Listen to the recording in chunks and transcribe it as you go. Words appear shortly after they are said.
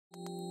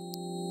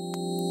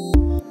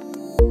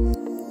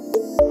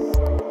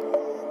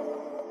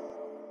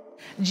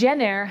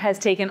JennAir has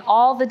taken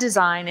all the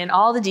design and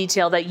all the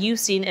detail that you've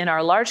seen in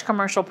our large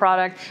commercial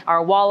product,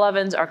 our wall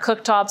ovens, our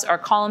cooktops, our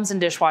columns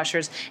and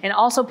dishwashers, and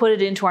also put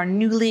it into our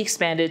newly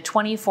expanded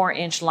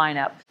 24-inch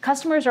lineup.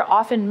 Customers are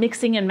often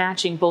mixing and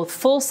matching both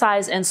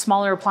full-size and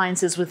smaller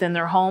appliances within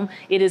their home.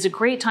 It is a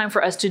great time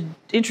for us to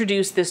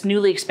introduce this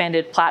newly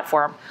expanded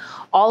platform.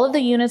 All of the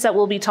units that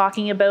we'll be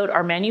talking about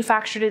are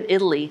manufactured in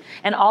Italy,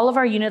 and all of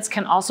our units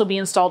can also be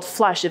installed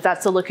flush if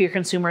that's the look your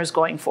consumer is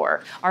going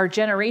for. Our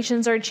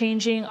generations are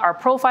changing, our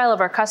profile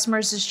of our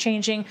customers is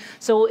changing,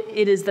 so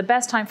it is the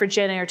best time for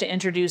JennAir to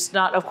introduce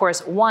not, of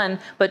course, one,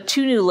 but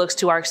two new looks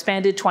to our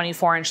expanded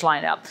 24-inch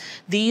lineup.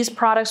 These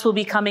products will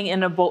be coming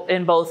in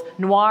both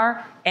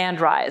Noir and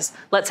Rise.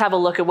 Let's have a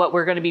look at what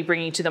we're going to be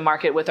bringing to the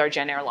market with our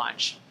JennAir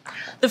launch.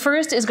 The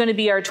first is going to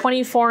be our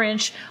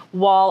 24-inch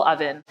wall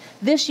oven.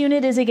 This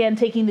unit is again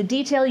taking the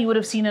detail you would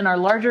have seen in our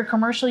larger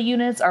commercial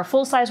units, our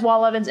full-size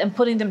wall ovens, and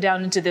putting them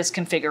down into this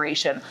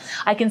configuration.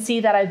 I can see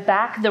that I've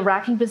backed the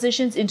racking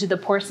positions into the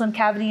porcelain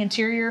cavity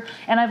interior,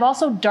 and I've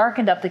also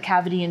darkened up the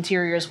cavity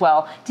interior as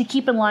well to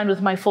keep in line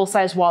with my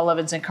full-size wall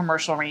ovens and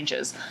commercial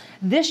ranges.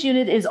 This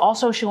unit is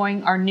also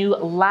showing our new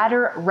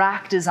ladder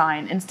rack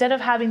design. Instead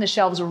of having the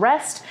shelves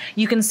rest,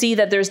 you can see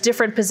that there's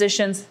different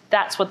positions.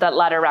 That's what that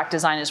ladder rack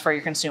design is for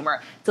your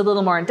consumer. It's a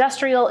little more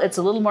industrial, it's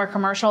a little more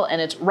commercial,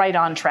 and it's right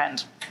on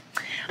trend.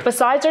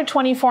 Besides our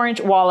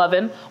 24-inch wall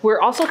oven, we're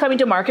also coming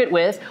to market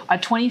with a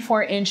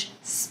 24-inch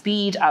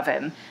speed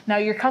oven. Now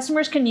your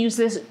customers can use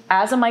this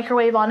as a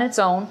microwave on its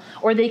own,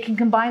 or they can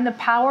combine the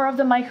power of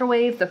the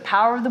microwave, the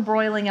power of the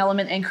broiling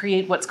element, and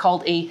create what's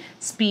called a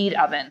speed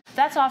oven.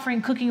 That's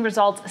offering cooking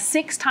results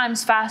 6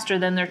 times faster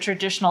than their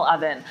traditional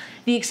oven.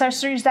 The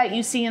accessories that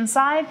you see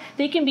inside,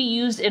 they can be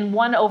used in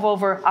one of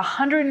over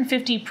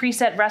 150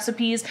 preset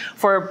recipes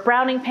for a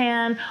browning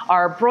pan,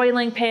 our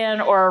broiling pan,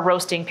 or a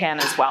roasting pan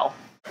as well.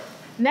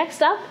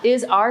 Next up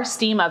is our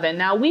steam oven.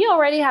 Now we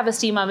already have a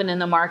steam oven in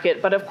the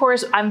market, but of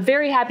course I'm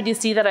very happy to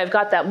see that I've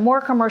got that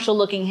more commercial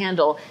looking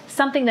handle,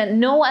 something that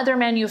no other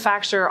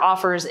manufacturer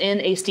offers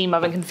in a steam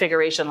oven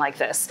configuration like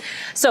this.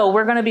 So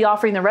we're going to be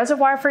offering the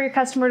reservoir for your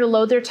customer to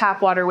load their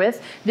tap water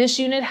with. This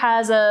unit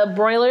has a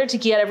broiler to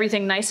get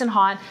everything nice and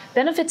hot.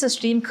 Benefits of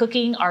steam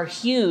cooking are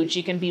huge.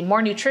 You can be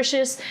more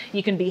nutritious,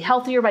 you can be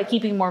healthier by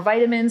keeping more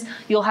vitamins,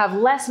 you'll have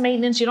less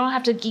maintenance, you don't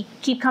have to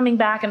keep coming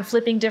back and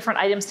flipping different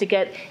items to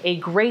get a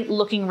great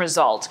looking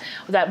result.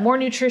 That more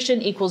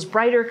nutrition equals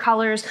brighter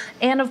colors,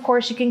 and of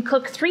course you can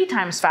cook 3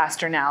 times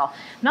faster now.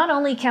 Not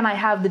only can I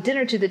have the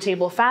dinner to the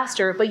table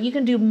faster, but you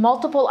can do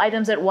multiple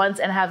items at once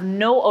and have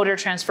no odor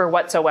transfer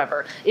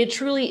whatsoever. It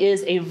truly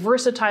is a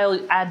versatile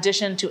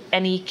addition to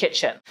any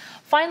kitchen.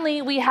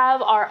 Finally, we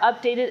have our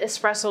updated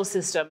espresso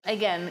system.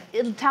 Again,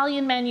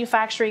 Italian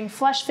manufacturing,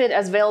 flush fit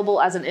as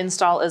available as an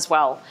install as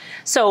well.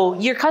 So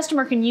your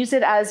customer can use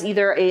it as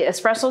either a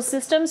espresso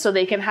system, so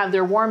they can have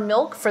their warm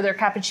milk for their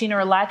cappuccino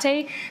or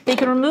latte. They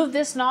can remove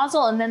this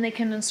nozzle and then they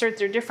can insert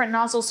their different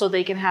nozzles so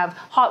they can have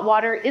hot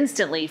water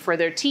instantly for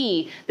their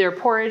tea, their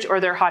porridge, or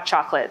their hot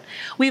chocolate.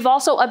 We've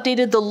also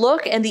updated the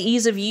look and the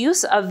ease of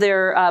use of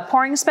their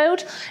pouring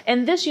spout,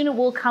 and this unit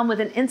will come with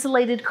an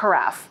insulated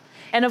carafe.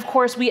 And of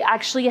course, we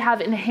actually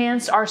have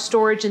enhanced our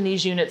storage in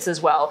these units as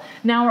well.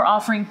 Now we're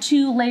offering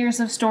 2 layers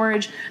of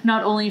storage,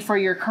 not only for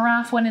your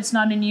carafe when it's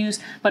not in use,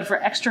 but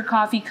for extra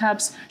coffee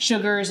cups,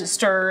 sugars,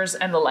 stirrers,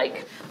 and the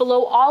like.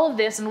 Below all of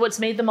this, and what's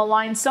made them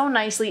align so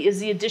nicely, is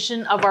the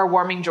addition of our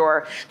warming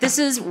drawer. This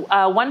is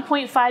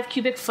 1.5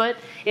 cubic foot.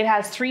 It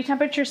has 3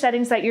 temperature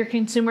settings that your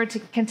consumer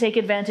can take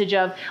advantage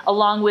of,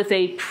 along with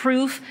a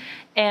proof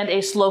and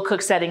a slow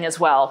cook setting as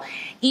well.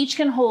 Each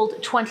can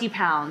hold 20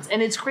 pounds,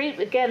 and it's great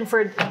again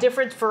for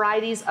different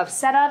varieties of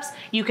setups.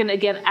 You can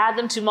again add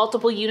them to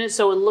multiple units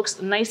so it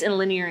looks nice and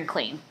linear and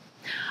clean.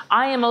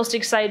 I am most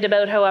excited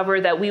about,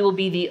 however, that we will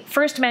be the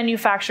first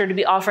manufacturer to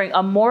be offering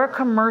a more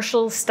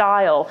commercial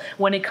style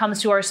when it comes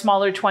to our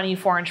smaller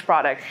 24-inch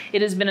product.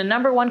 It has been a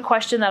 #1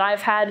 question that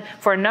I've had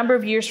for a number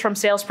of years from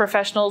sales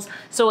professionals.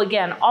 So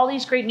again, all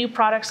these great new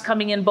products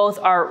coming in both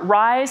our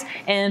Rise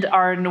and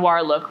our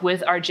Noir look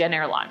with our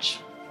JennAir launch.